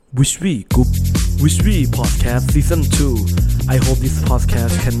Wishwe Group Wishwe Podcast Season 2 I hope this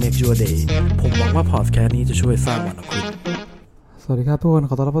podcast can make your day ผมหวังว่า podcast นี้จะช่วยสร้างวันของคุณสวัสดีครับทุกคน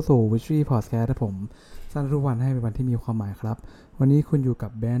ขอต้อนรับเข้าสู่ Wishwe Podcast และผมสร้างทุกวันให้เป็นวันที่มีความหมายครับวันนี้คุณอยู่กั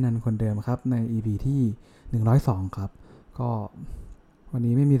บแบรนด์นันคนเดิมครับใน EP ที่102ครับก็วัน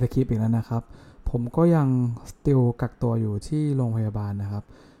นี้ไม่มีสคริปต์อีกแล้วนะครับผมก็ยัง still กักตัวอยู่ที่โรงพยาบาลนะครับ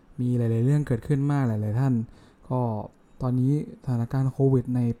มีหลายๆเรื่องเกิดขึ้นมากหลายๆท่านก็ตอนนี้สถานการณ์โควิด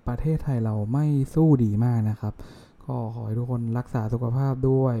ในประเทศไทยเราไม่สู้ดีมากนะครับก็ขอให้ทุกคนรักษาสุขภาพ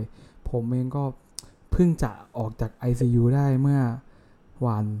ด้วยผมเองก็เพิ่งจะออกจาก ICU ได้เมื่อว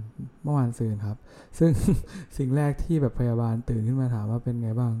านซืนครับซึ่ง สิ่งแรกที่แบบพยาบาลตื่นขึ้นมาถามว่าเป็นไง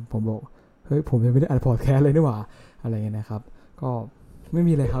บ้างผมบอกเฮ้ยผมยังไม่ได้อัดพอดแคสต์เลยนี่หว่าอะไรเงี้ยนะครับก็ไม่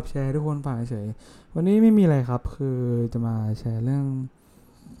มีอะไรครับแชร์ทุกคนฟังเฉยวันนี้ไม่มีอะไรครับคือจะมาแชร์เรื่อง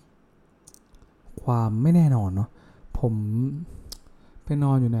ความไม่แน่นอนเนาะผมไปน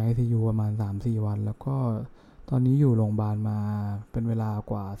อนอยู่ใน ICU ประมาณ 3-4 วันแล้วก็ตอนนี้อยู่โรงพยาบาลมาเป็นเวลา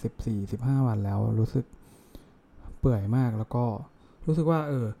กว่า 14-15 วันแล้วรู้สึกเปื่อยมากแล้วก็รู้สึกว่า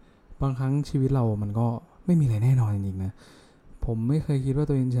บางครั้งชีวิตเรามันก็ไม่มีอะไรแน่นอนจริงๆนะผมไม่เคยคิดว่า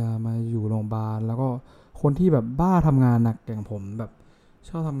ตัวเองจะมาอยู่โรงพยาบาลแล้วก็คนที่แบบบ้าทำงานหนักอย่างผมแบบช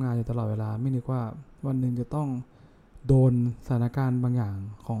อบทำงานอยู่ตลอดเวลาไม่นึกว่าวันหนึ่งจะต้องโดนสถานการณ์บางอย่าง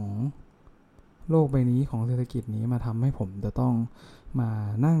ของโลกใบนี้ของเศรษฐกิจนี้มาทำให้ผมจะต้องมา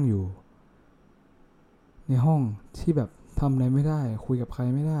นั่งอยู่ในห้องที่แบบทำอะไรไม่ได้คุยกับใคร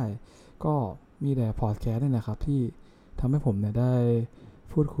ไม่ได้ก็มีแต่พอดแคสต์นี่แหละครับที่ทำให้ผมเนี่ยได้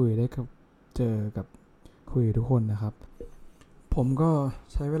พูดคุยได้กับเจอกับคุยกับทุกคนนะครับผมก็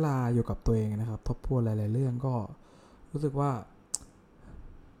ใช้เวลาอยู่กับตัวเองนะครับทบทวนหลายๆเรื่องก็รู้สึกว่า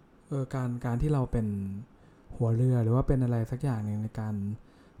การที่เราเป็นหัวเรือหรือว่าเป็นอะไรสักอย่างนึงในการ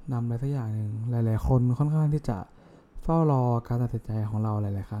นำอะไรสักอย่างนึงหลายๆคนค่อนข้างที่จะเฝ้ารอการตัดสินใจของเราห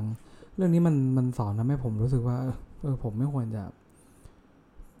ลายๆครั้งเรื่องนี้มันสอนทำให้ผมรู้สึกว่าผมไม่ควรจะ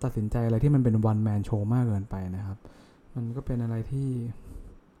ตัดสินใจอะไรที่มันเป็น one man show มากเกินไปนะครับมันก็เป็นอะไรที่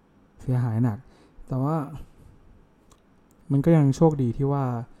เสียหายหนักแต่ว่ามันก็ยังโชคดีที่ว่า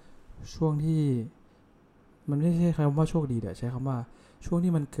ช่วงที่มันไม่ใช่คำว่าโชคดีเดี๋ยวใช้คำว่าช่วง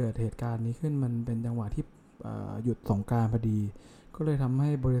ที่มันเกิดเหตุการณ์นี้ขึ้นมันเป็นจังหวะที่หยุดสงกรานต์พอดีก็เลยทำให้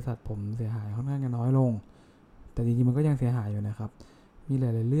บริษัทผมเสียหายค่อนข้างจะน้อยลงแต่จริงๆมันก็ยังเสียหายอยู่นะครับมีหล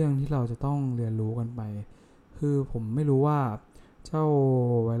ายๆเรื่องที่เราจะต้องเรียนรู้กันไปคือผมไม่รู้ว่าเจ้า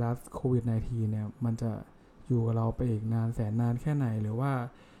ไวรัสโควิด -19 เนี่ยมันจะอยู่กับเราไปอีกนานแสนนานแค่ไหนหรือว่า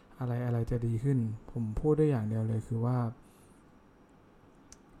อะไรจะดีขึ้นผมพูดได้อย่างเดียวเลยคือว่า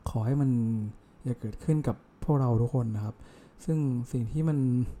ขอให้มันอย่าเกิดขึ้นกับพวกเราทุกคนนะครับซึ่งสิ่งที่มัน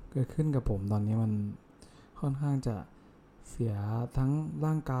เกิดขึ้นกับผมตอนนี้มันค่อนข้างจะเสียทั้ง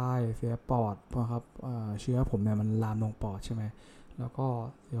ร่างกายเสียปอดนะครับเชื้อผมเนี่ยมันลามลงปอดใช่ไหมแล้วก็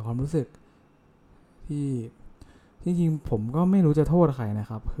เสียความรู้สึกที่จริงๆผมก็ไม่รู้จะโทษใครนะ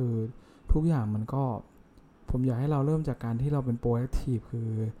ครับคือทุกอย่างมันก็ผมอยากให้เราเริ่มจากการที่เราเป็นโปรแอคทีฟคือ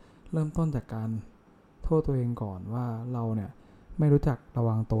เริ่มต้นจากการโทษตัวเองก่อนว่าเราเนี่ยไม่รู้จักระ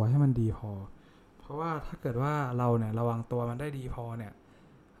วังตัวให้มันดีพอเพราะว่าถ้าเกิดว่าเราเนี่ยระวังตัวมันได้ดีพอเนี่ย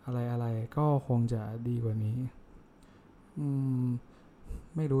อะไรก็คงจะดีกว่านี้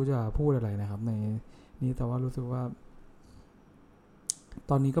ไม่รู้จะพูดอะไรนะครับในนี้แต่ว่ารู้สึกว่า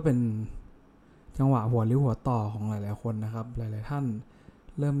ตอนนี้ก็เป็นจังหวะหัวริ้วหัวต่อของหลายๆคนนะครับหลายๆท่าน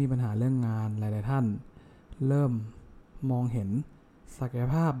เริ่มมีปัญหาเรื่องงานหลายๆท่านเริ่มมองเห็นศักย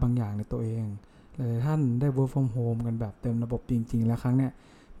ภาพบางอย่างในตัวเองหลายๆท่านได้ work from home กันแบบเต็มระบบจริงๆแล้วครั้งเนี้ย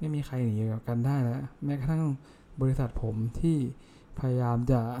ไม่มีใครหนีกันได้แล้วแม้กระทั่งบริษัทผมที่พยายาม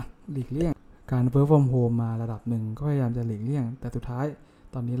จะหลีกเลี่ยงการ work from home มาระดับหนึ่งก็พยายามจะหลีกเลี่ยงแต่สุดท้าย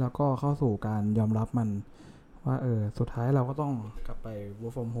ตอนนี้เราก็เข้าสู่การยอมรับมันว่าสุดท้ายเราก็ต้องกลับไป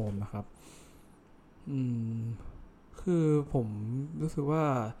work from home นะครับคือผมรู้สึกว่า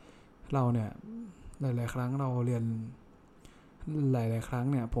เราเนี่ยหลายๆครั้งเราเรียนหลายๆครั้ง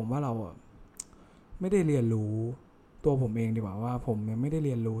เนี่ยผมว่าเราไม่ได้เรียนรู้ตัวผมเองดีกว่าว่าผมเนี่ยไม่ได้เ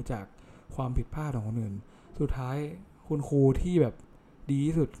รียนรู้จากความผิดพลาดของคนอื่นสุดท้ายคุณครูที่แบบดี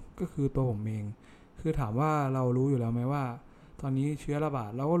ที่สุดก็คือตัวผมเองคือถามว่าเรารู้อยู่แล้วไหมว่าตอนนี้เชื้อระบาด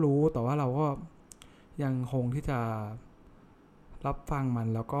เราก็รู้แต่ว่าเราก็ยังคงที่จะรับฟังมัน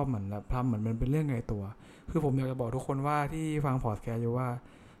แล้วก็เหมือนทำเหมือนมันเป็นเรื่องไกลตัวคือผมอยากจะบอกทุกคนว่าที่ฟังพอดแคสต์อยู่ว่า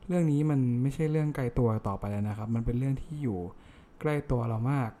เรื่องนี้มันไม่ใช่เรื่องไกลตัวต่อไปแล้วนะครับมันเป็นเรื่องที่อยู่ใกล้ตัวเรา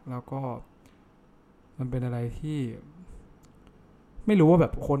มากแล้วก็มันเป็นอะไรที่ไม่รู้ว่าแบ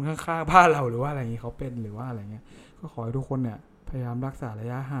บคนข้างๆบ้านเราหรือว่าอะไรอย่างนี้เขาเป็นหรือว่าอะไรเงี้ยก็ขอให้ทุกคนเนี่ยพยายามรักษาระ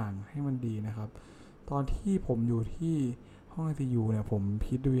ยะห่างให้มันดีนะครับตอนที่ผมอยู่ที่ห้อง ICU เนี่ยผม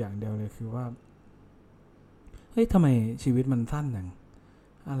คิดดูอย่างเดียวเลยคือว่าเฮ้ยทำไมชีวิตมันสั้นอย่าง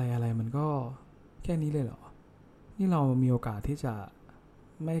อะไรมันก็แค่นี้เลยเหรอนี่เรามีโอกาสที่จะ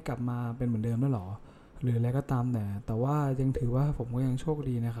ไม่กลับมาเป็นเหมือนเดิมแล้วเหรอหรืออะไรก็ตามแต่ว่ายังถือว่าผมก็ยังโชค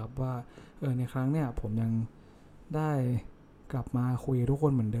ดีนะครับว่าในครั้งเนี้ยผมยังได้กลับมาคุยทุกค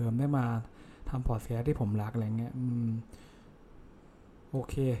นเหมือนเดิมได้มาทำพอดแคสต์ที่ผมรักอะไรเงี้ยโอ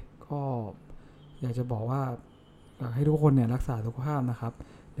เคก็อยากจะบอกว่าอยากให้ทุกคนเนี่ยรักษาสุขภาพนะครับ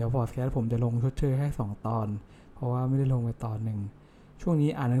เดี๋ยวพอดแคสต์ผมจะลงชดเชยให้2 ตอนเพราะว่าไม่ได้ลงไปตอนหนึ่งช่วงนี้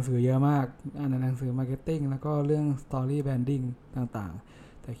อ่านหนังสือเยอะมากอ่านหนังสือมาร์เก็ตติ้งแล้วก็เรื่อง Story Branding ต่าง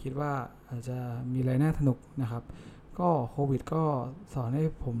ๆแต่คิดว่าอาจจะมีอะไรน่าสนุกนะครับก็โควิดก็สอนให้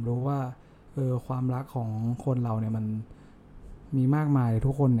ผมรู้ว่าความรักของคนเราเนี่ยมันมีมากมาย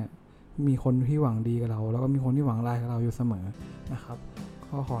ทุกคนเนี่ยมีคนที่หวังดีกับเราแล้วก็มีคนที่หวังร้ายกับเราอยู่เสมอนะครับ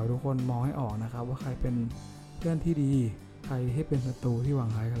ก็ขอให้ทุกคนมองให้ออกนะครับว่าใครเป็นเพื่อนที่ดีใครที่เป็นศัตรูที่หวัง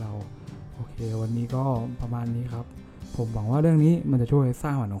ร้ายกับเราโอเควันนี้ก็ประมาณนี้ครับผมหวังว่าเรื่องนี้มันจะช่วยสร้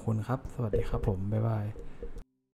างฝันของคุณครับสวัสดีครับผมบ๊ายบาย